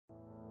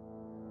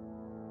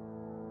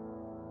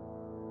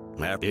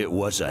It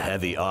was a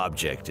heavy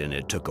object, and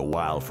it took a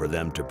while for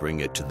them to bring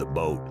it to the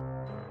boat.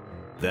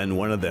 Then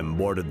one of them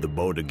boarded the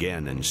boat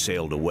again and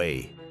sailed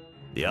away.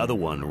 The other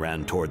one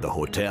ran toward the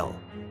hotel.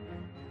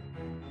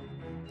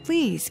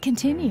 Please,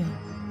 continue.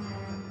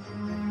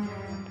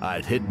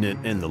 I'd hidden it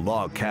in the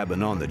log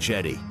cabin on the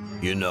jetty.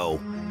 You know,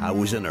 I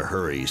was in a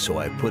hurry, so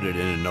I put it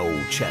in an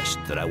old chest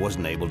that I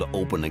wasn't able to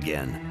open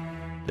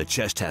again. The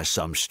chest has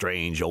some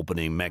strange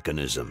opening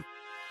mechanism.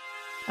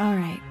 All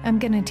right, I'm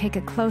gonna take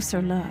a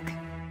closer look.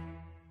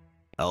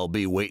 I'll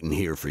be waiting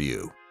here for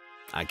you.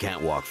 I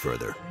can't walk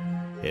further.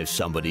 If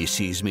somebody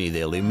sees me,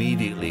 they'll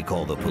immediately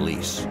call the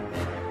police.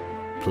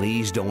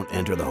 Please don't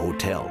enter the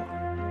hotel.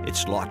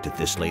 It's locked at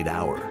this late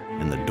hour,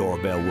 and the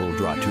doorbell will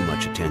draw too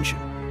much attention.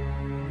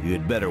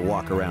 You'd better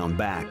walk around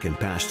back and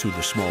pass through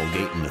the small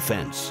gate in the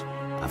fence.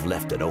 I've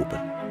left it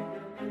open.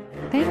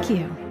 Thank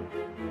you.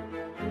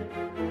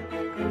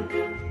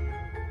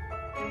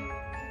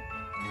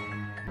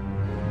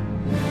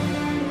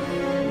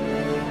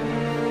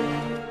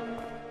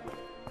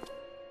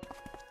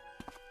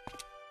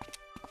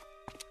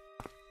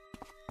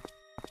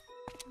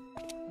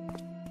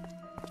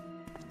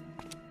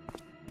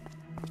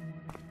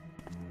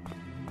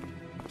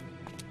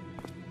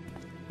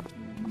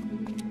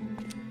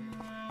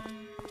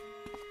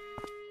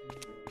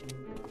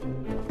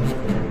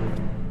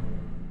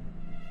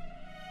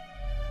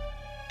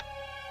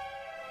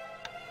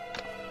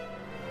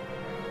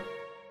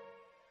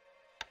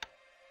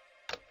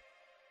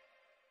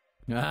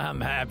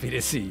 I'm happy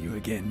to see you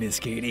again, Miss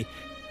Katie.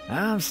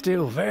 I'm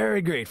still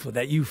very grateful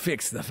that you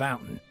fixed the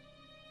fountain.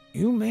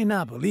 You may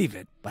not believe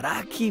it, but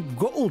I keep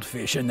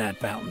goldfish in that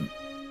fountain.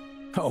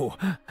 Oh,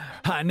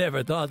 I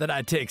never thought that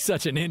I'd take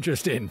such an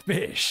interest in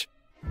fish.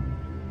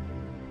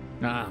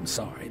 I'm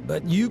sorry,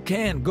 but you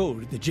can go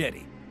to the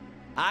jetty.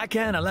 I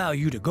can't allow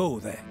you to go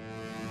there.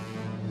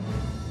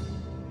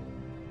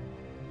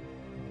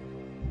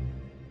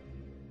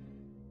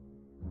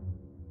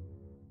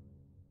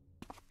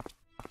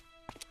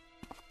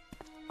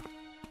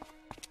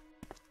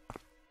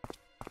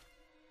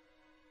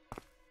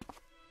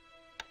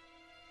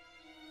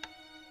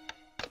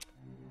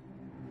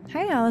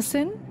 Hi,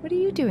 Allison. What are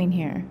you doing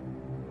here?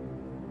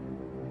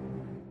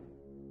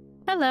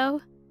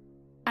 Hello.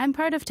 I'm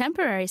part of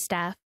temporary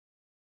staff.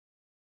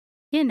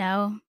 You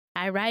know,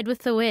 I ride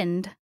with the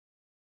wind.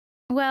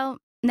 Well,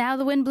 now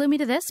the wind blew me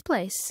to this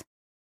place,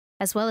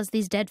 as well as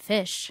these dead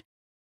fish.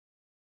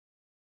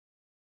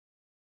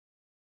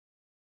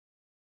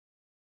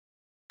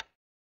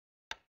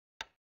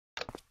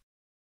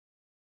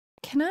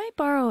 Can I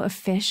borrow a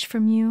fish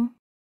from you?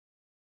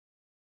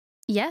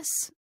 Yes,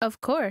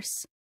 of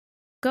course.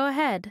 Go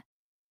ahead.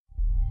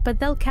 But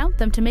they'll count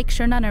them to make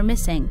sure none are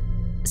missing,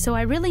 so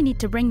I really need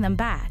to bring them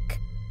back.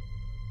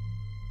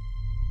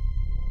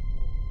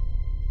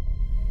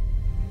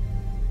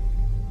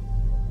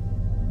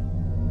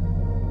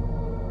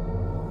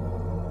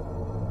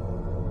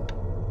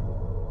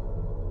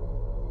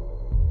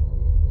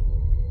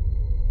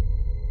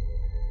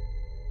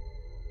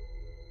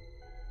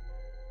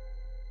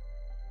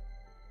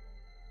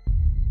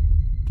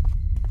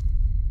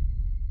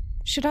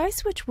 Should I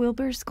switch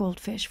Wilbur's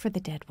goldfish for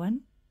the dead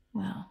one?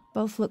 Well,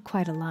 both look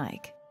quite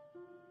alike.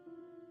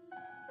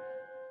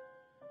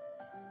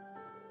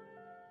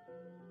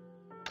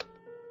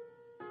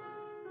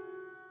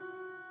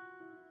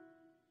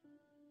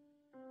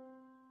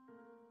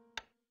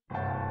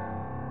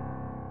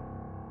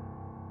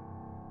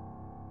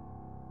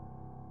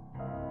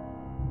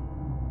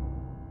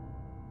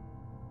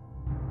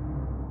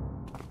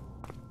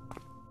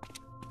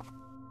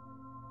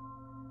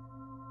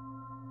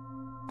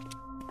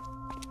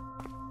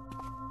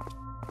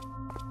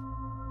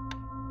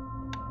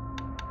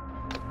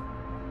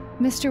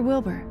 Mr.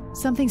 Wilbur,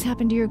 something's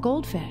happened to your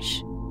goldfish.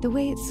 The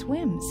way it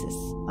swims is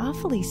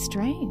awfully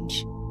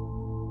strange.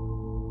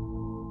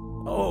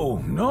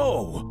 Oh,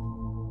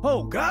 no!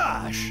 Oh,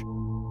 gosh!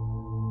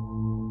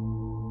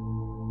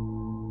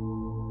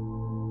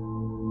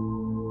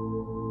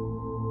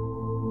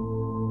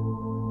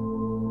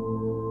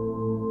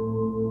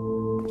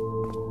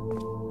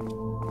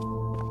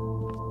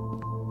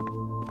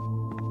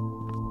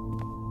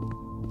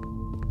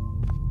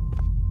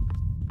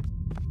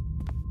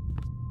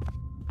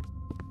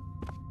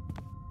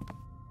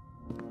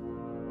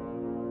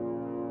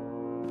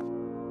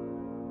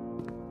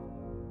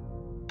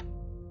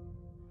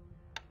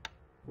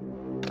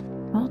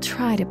 I'll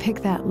try to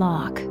pick that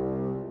lock.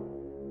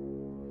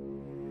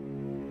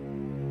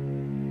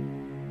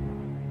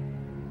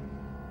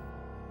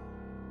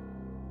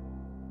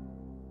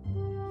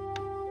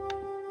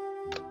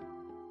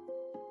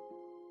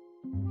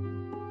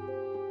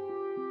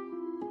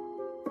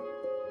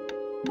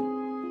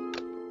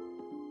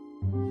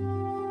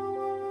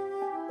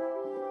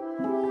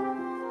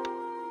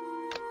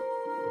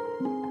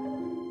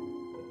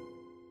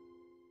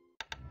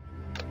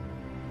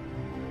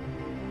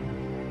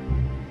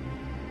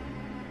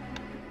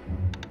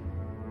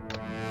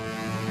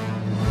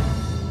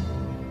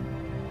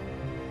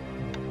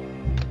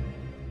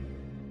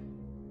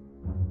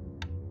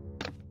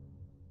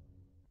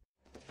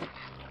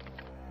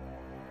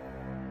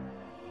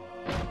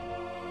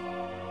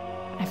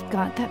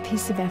 got that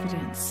piece of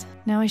evidence.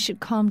 Now I should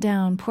calm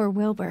down poor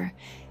Wilbur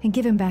and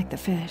give him back the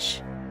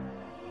fish.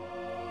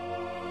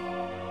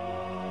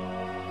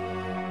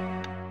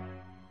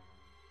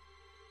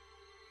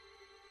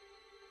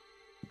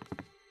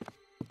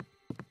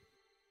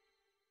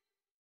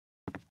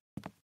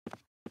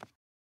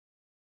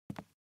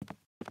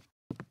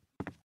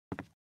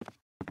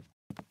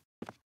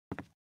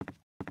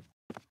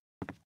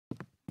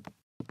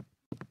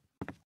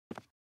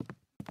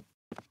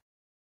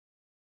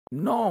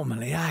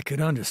 Normally, I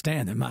could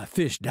understand that my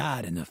fish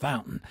died in the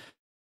fountain,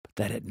 but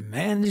that it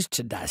managed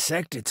to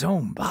dissect its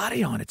own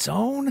body on its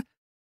own?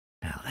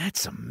 Now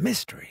that's a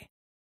mystery.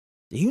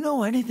 Do you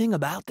know anything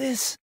about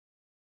this?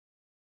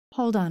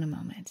 Hold on a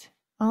moment.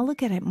 I'll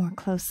look at it more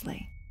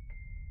closely.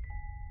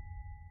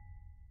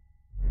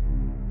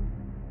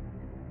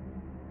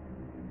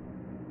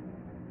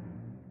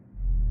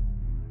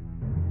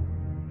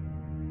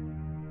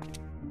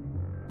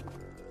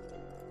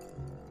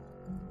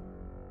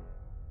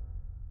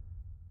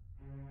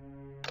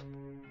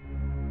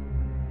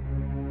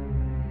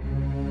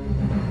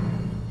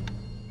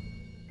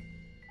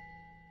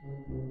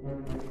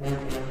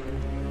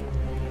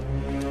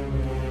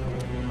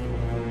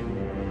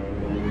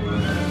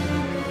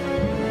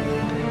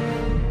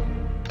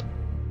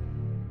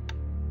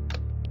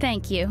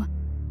 Thank you.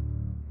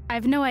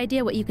 I've no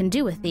idea what you can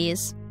do with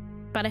these,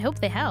 but I hope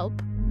they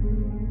help.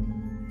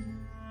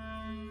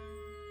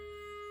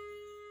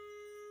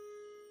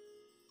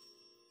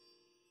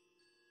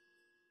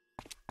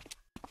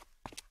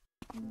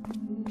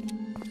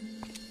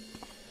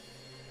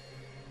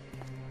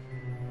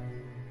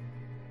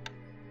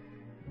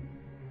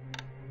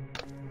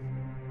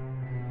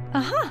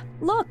 Aha!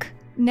 Look!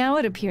 Now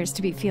it appears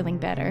to be feeling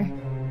better.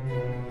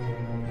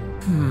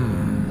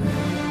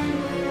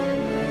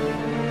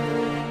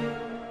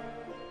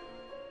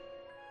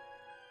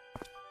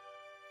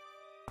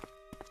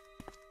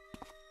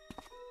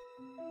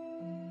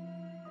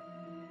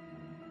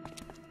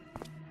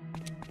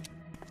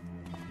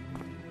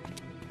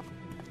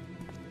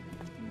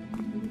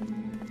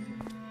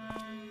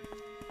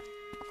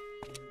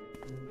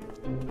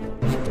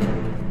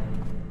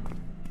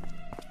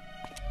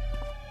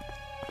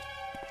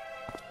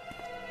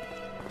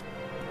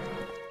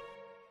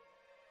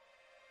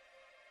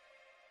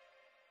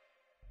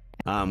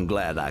 I'm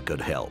glad I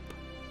could help.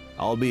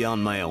 I'll be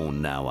on my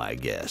own now, I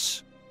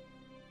guess.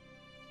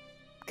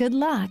 Good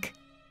luck.